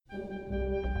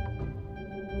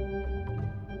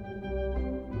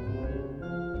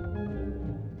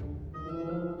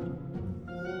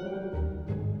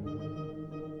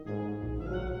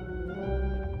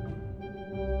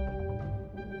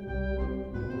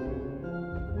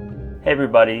Hey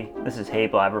everybody, this is Hey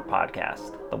Blabber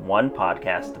Podcast, the one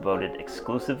podcast devoted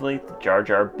exclusively to Jar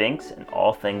Jar Binks and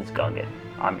all things Gungan.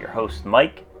 I'm your host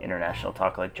Mike. International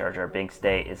Talk Like Jar Jar Binks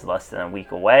Day is less than a week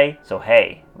away, so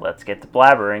hey, let's get to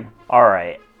blabbering.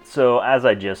 Alright, so as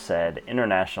I just said,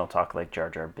 International Talk Like Jar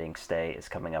Jar Binks Day is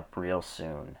coming up real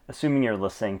soon. Assuming you're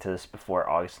listening to this before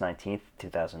August 19th,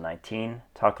 2019,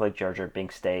 Talk Like Jar Jar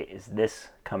Binks Day is this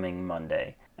coming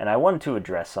Monday, and I wanted to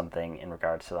address something in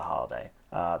regards to the holiday.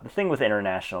 The thing with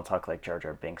International Talk Like Jar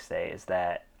Jar Binks Day is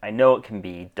that I know it can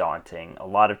be daunting. A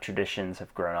lot of traditions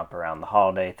have grown up around the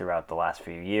holiday throughout the last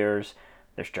few years.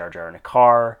 There's Jar Jar in a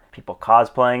car, people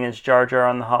cosplaying as Jar Jar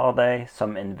on the holiday,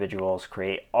 some individuals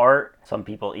create art, some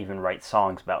people even write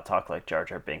songs about Talk Like Jar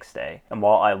Jar Binks Day. And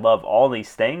while I love all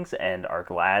these things and are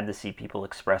glad to see people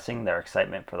expressing their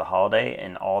excitement for the holiday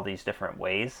in all these different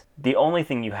ways, the only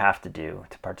thing you have to do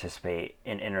to participate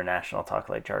in International Talk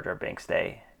Like Jar Jar Binks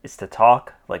Day is to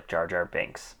talk like Jar Jar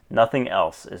Binks. Nothing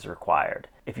else is required.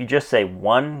 If you just say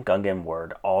one Gungan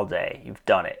word all day, you've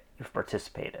done it. You've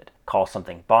participated. Call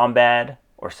something Bombad,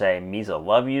 or say Misa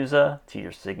love youza to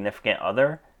your significant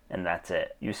other, and that's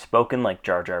it. You've spoken like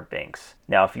Jar Jar Binks.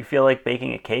 Now, if you feel like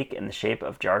baking a cake in the shape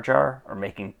of Jar Jar, or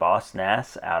making Boss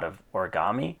Nass out of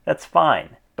origami, that's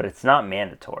fine, but it's not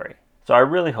mandatory. So I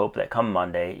really hope that come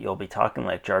Monday, you'll be talking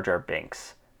like Jar Jar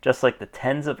Binks, just like the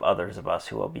tens of others of us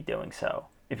who will be doing so.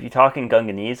 If you talk in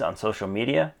Gunganese on social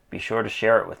media, be sure to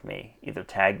share it with me. Either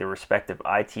tag the respective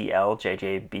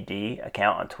ITLJJBD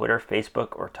account on Twitter,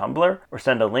 Facebook, or Tumblr, or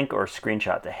send a link or a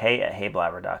screenshot to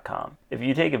hey@heyblabber.com. If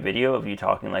you take a video of you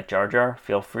talking like Jar Jar,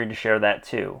 feel free to share that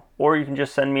too. Or you can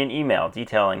just send me an email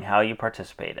detailing how you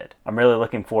participated. I'm really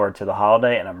looking forward to the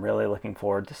holiday, and I'm really looking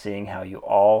forward to seeing how you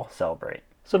all celebrate.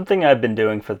 Something I've been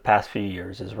doing for the past few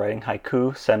years is writing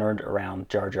haiku centered around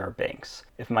Jar Jar Binks.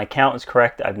 If my count is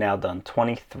correct, I've now done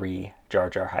 23 Jar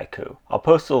Jar haiku. I'll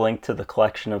post a link to the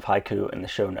collection of haiku in the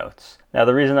show notes. Now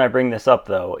the reason I bring this up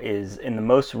though is in the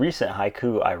most recent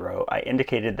haiku I wrote, I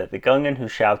indicated that the Gungan who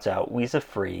shouts out "Weeza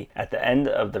free" at the end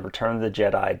of the Return of the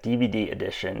Jedi DVD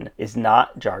edition is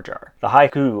not Jar Jar. The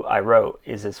haiku I wrote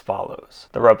is as follows.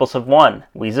 The rebels have won.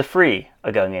 Weeza free,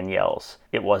 a Gungan yells.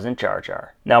 It wasn't Jar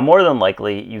Jar. Now more than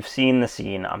likely you've seen the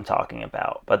scene I'm talking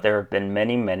about, but there have been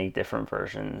many different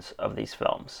versions of these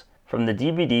films. From the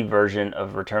DVD version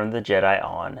of Return of the Jedi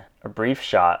on, a brief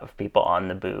shot of people on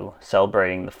Naboo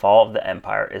celebrating the fall of the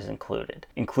Empire is included,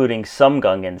 including some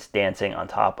Gungans dancing on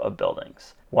top of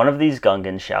buildings. One of these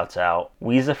Gungans shouts out,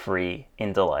 "Weeza free"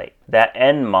 in delight. That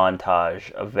end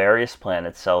montage of various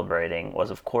planets celebrating was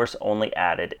of course only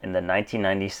added in the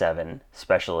 1997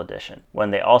 special edition,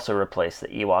 when they also replaced the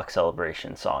Ewok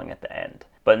celebration song at the end.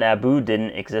 But Naboo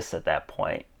didn't exist at that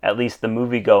point. At least the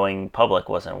movie-going public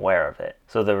wasn't aware of it,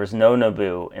 so there was no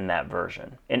Naboo in that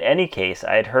version. In any case,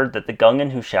 I had heard that the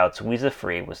Gungan who shouts "Weeza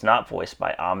free" was not voiced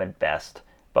by Ahmed Best,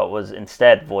 but was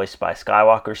instead voiced by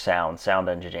Skywalker sound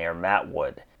engineer Matt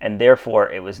Wood, and therefore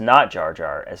it was not Jar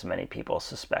Jar as many people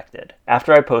suspected.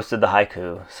 After I posted the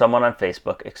haiku, someone on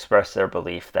Facebook expressed their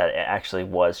belief that it actually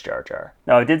was Jar Jar.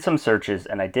 Now I did some searches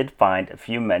and I did find a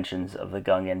few mentions of the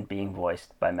Gungan being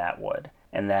voiced by Matt Wood,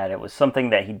 and that it was something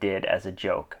that he did as a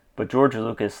joke, but George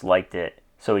Lucas liked it,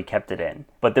 so he kept it in.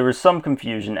 But there was some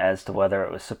confusion as to whether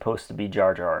it was supposed to be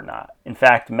Jar Jar or not. In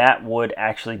fact, Matt Wood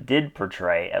actually did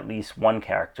portray at least one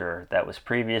character that was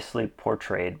previously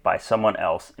portrayed by someone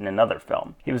else in another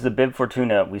film. He was the Bib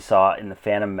Fortuna we saw in The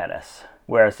Phantom Menace,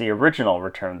 whereas the original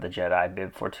Return of the Jedi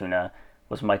Bib Fortuna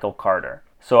was Michael Carter.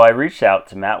 So I reached out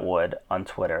to Matt Wood on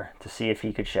Twitter to see if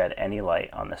he could shed any light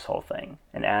on this whole thing,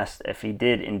 and asked if he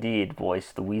did indeed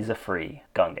voice the Weeza free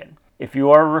Gungan. If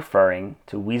you are referring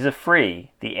to Weeza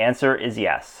free, the answer is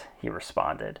yes, he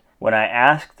responded. When I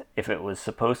asked if it was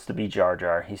supposed to be Jar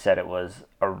Jar, he said it was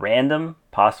a random,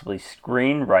 possibly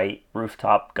screen-right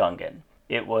rooftop Gungan.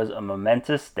 It was a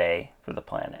momentous day for the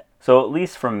planet. So at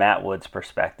least from Matt Wood's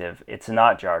perspective, it's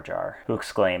not Jar Jar who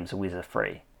exclaims Weeza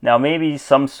free. Now maybe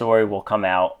some story will come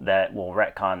out that will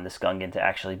retcon this Gungan to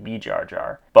actually be Jar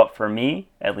Jar, but for me,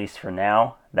 at least for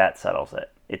now, that settles it.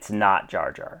 It's not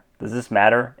Jar Jar. Does this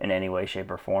matter in any way,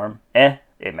 shape, or form? It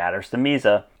matters to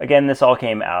Misa. Again, this all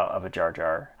came out of a Jar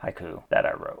Jar haiku that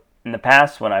I wrote. In the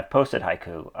past, when I've posted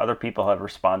haiku, other people have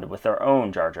responded with their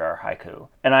own Jar Jar haiku.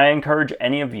 And I encourage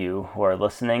any of you who are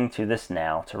listening to this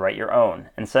now to write your own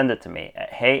and send it to me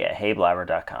at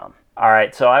hey@heyblabber.com.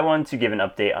 Alright, so I wanted to give an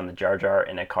update on the Jar Jar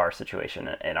in a car situation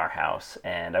in our house,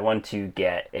 and I wanted to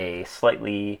get a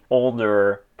slightly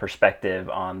older perspective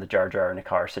on the Jar Jar in a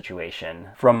car situation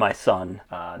from my son.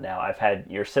 Now, I've had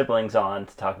your siblings on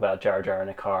to talk about Jar Jar in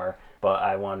a car, but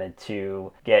I wanted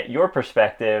to get your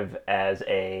perspective as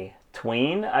a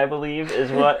tween, I believe,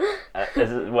 is what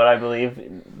I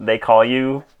believe they call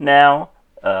you now.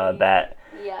 That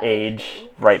age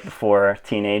right before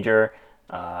teenager.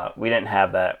 We didn't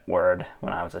have that word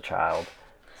when I was a child,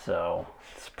 so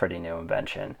it's a pretty new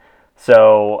invention.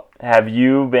 So, have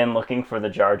you been looking for the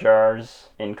Jar Jars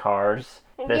in cars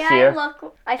this year? Yeah,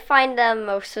 I find them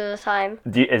most of the time.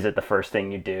 Is it the first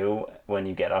thing you do when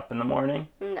you get up in the morning?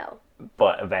 No.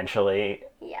 But eventually,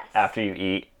 Yes. after you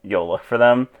eat, you'll look for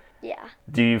them? Yeah.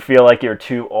 Do you feel like you're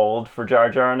too old for Jar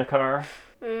Jar in a car?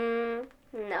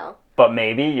 No. But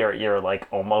maybe you're like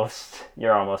almost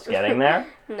getting there?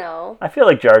 No. I feel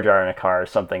like Jar Jar in a car is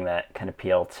something that can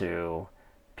appeal to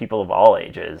people of all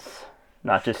ages,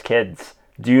 not just kids.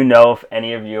 Do you know if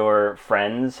any of your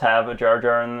friends have a Jar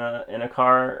Jar in a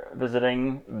car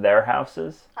visiting their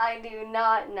houses? I do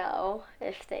not know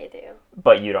if they do.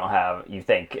 But you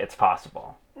think it's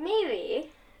possible?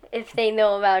 Maybe. If they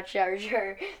know about Jar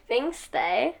Jar Binks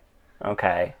Day.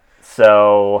 Okay.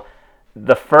 So,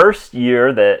 the first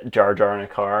year that Jar Jar in a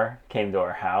car came to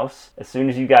our house, as soon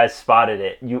as you guys spotted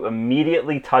it, you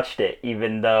immediately touched it,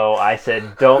 even though I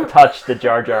said, don't touch the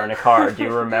Jar Jar in a car. Do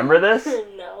you remember this?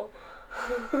 No.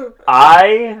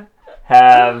 I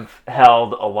have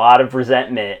held a lot of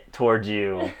resentment towards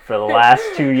you for the last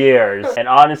 2 years, and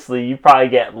honestly, you probably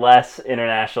get less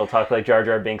International Talk Like Jar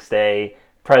Jar Binks Day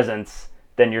presents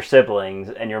than your siblings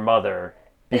and your mother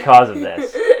because of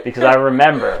this. Because I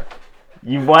remember,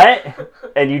 you went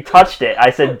and you touched it.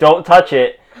 I said, don't touch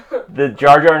it. The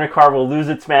Jar Jar in a car will lose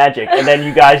its magic. And then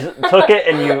you guys took it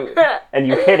and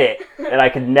you hid it, and I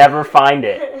could never find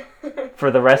it for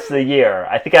the rest of the year.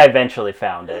 I think I eventually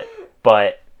found it,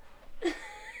 but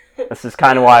this is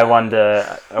kind of why I wanted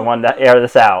to air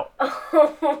this out.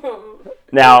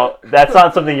 Now, that's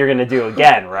not something you're going to do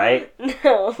again, right?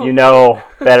 No. You know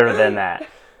better than that.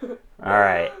 All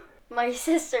right. My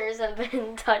sisters have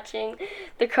been touching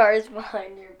the cars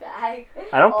behind your back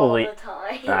I don't all believe. the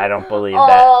time. I don't believe all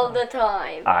that. All the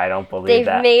time. I don't believe They've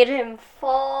that. made him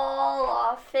fall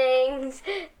off things.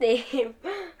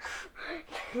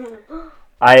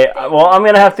 I'm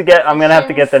gonna have to get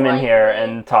them in here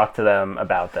and talk to them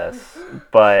about this,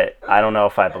 but I don't know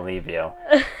if I believe you.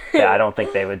 Yeah, I don't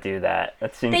think they would do that.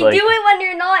 It seems They like do it when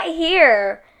you're not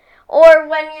here, or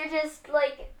when you're just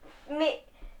like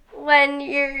when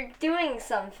you're doing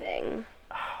something.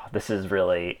 This is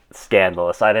really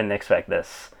scandalous. I didn't expect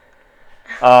this.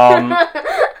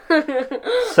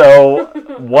 So,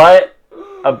 what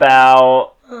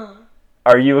about?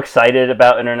 Are you excited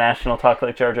about International Talk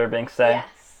Like Jar Jar Binks Day?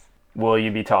 Yes. Will you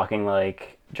be talking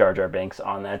like Jar Jar Binks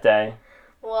on that day?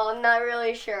 Well, I'm not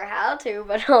really sure how to,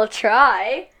 but I'll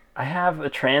try. I have a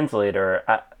translator.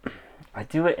 I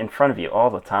do it in front of you all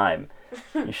the time.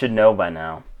 You should know by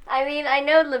now. I mean, I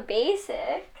know the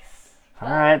basics.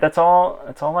 All right, that's all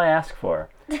I ask for.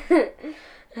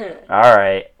 All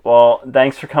right. Well,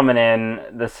 thanks for coming in.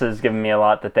 This has given me a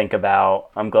lot to think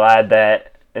about. I'm glad that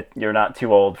you're not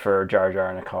too old for Jar Jar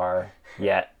in a car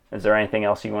yet. Is there anything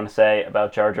else you want to say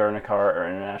about Jar Jar in a car or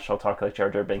International Talk Like Jar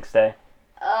Jar Binks Day?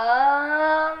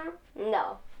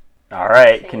 No. All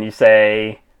right. Can you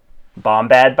say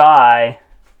Bombad bye?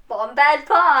 Bombad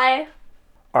pie.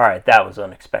 All right, that was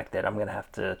unexpected. I'm going to have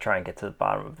to try and get to the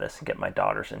bottom of this and get my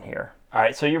daughters in here. All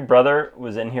right, so your brother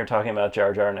was in here talking about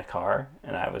Jar Jar in a car,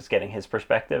 and I was getting his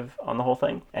perspective on the whole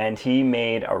thing. And he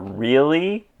made a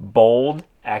really bold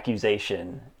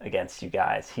accusation against you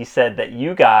guys. He said that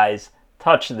you guys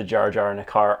touch the Jar Jar in a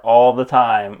car all the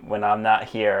time when I'm not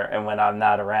here and when I'm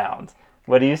not around.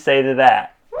 What do you say to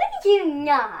that? We do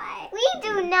not. We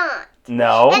do not.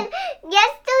 No? And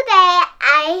yesterday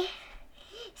I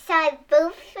saw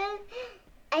both of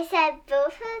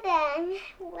them.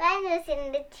 One was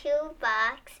in the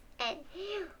toolbox and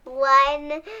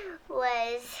one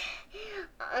was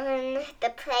on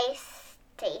the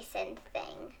PlayStation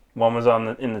thing. One was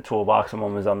in the toolbox and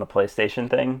one was on the PlayStation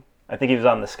thing. I think he was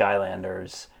on the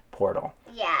Skylanders portal.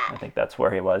 Yeah. I think that's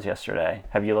where he was yesterday.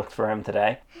 Have you looked for him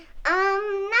today?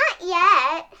 Not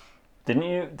yet.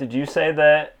 Did you say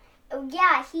that? Oh,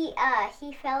 yeah, he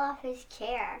fell off his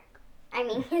chair. I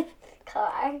mean, his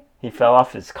car. He fell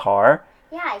off his car?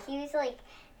 Yeah, he was like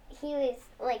singing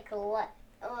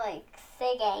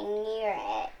near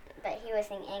it, but he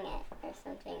wasn't in it or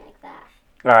something like that.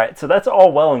 All right, so that's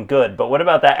all well and good, but what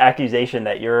about that accusation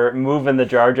that you're moving the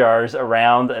Jar Jars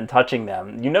around and touching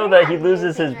them? You know that he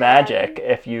loses his magic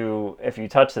if you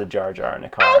touch the Jar Jar in a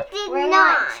car. We're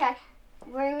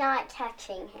not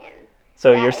touching him.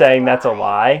 So you're saying that's a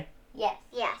lie? Yes.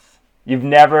 Yes. You've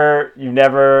never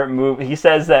moved. He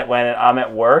says that when I'm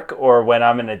at work or when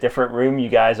I'm in a different room, you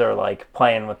guys are like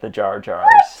playing with the Jar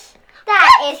Jars.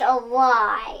 That is a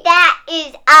lie. That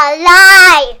is a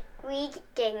lie. We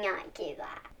did not do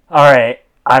that. Alright,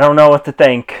 I don't know what to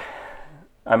think.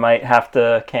 I might have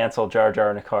to cancel Jar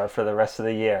Jar in a car for the rest of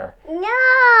the year.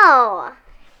 No.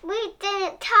 We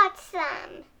didn't touch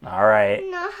them. Alright.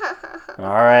 No.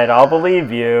 Alright, I'll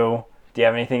believe you. Do you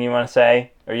have anything you want to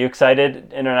say? Are you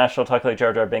excited? International Talk Like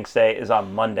Jar Jar Binks Day is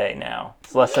on Monday now.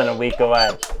 It's less than a week away.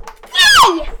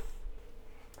 Yay!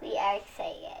 We are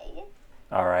excited.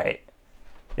 Alright.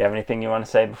 Do you have anything you want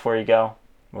to say before you go?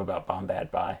 What about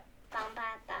Bombad Bye?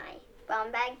 Bombad bye.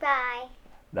 Bombad bye.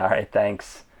 Alright,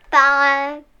 thanks.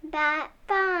 Bombad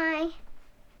bye.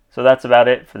 So that's about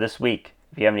it for this week.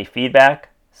 If you have any feedback,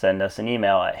 send us an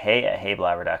email at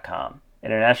hey@heyblabber.com.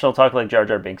 International Talk Like Jar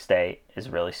Jar Binks Day is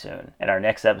really soon, and our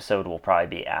next episode will probably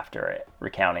be after it,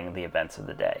 recounting the events of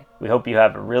the day. We hope you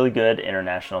have a really good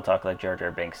International Talk Like Jar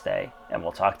Jar Binks Day, and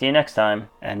we'll talk to you next time.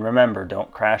 And remember,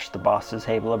 don't crash the boss's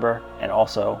Hey Blubber, and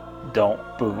also don't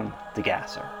boom the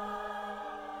gasser.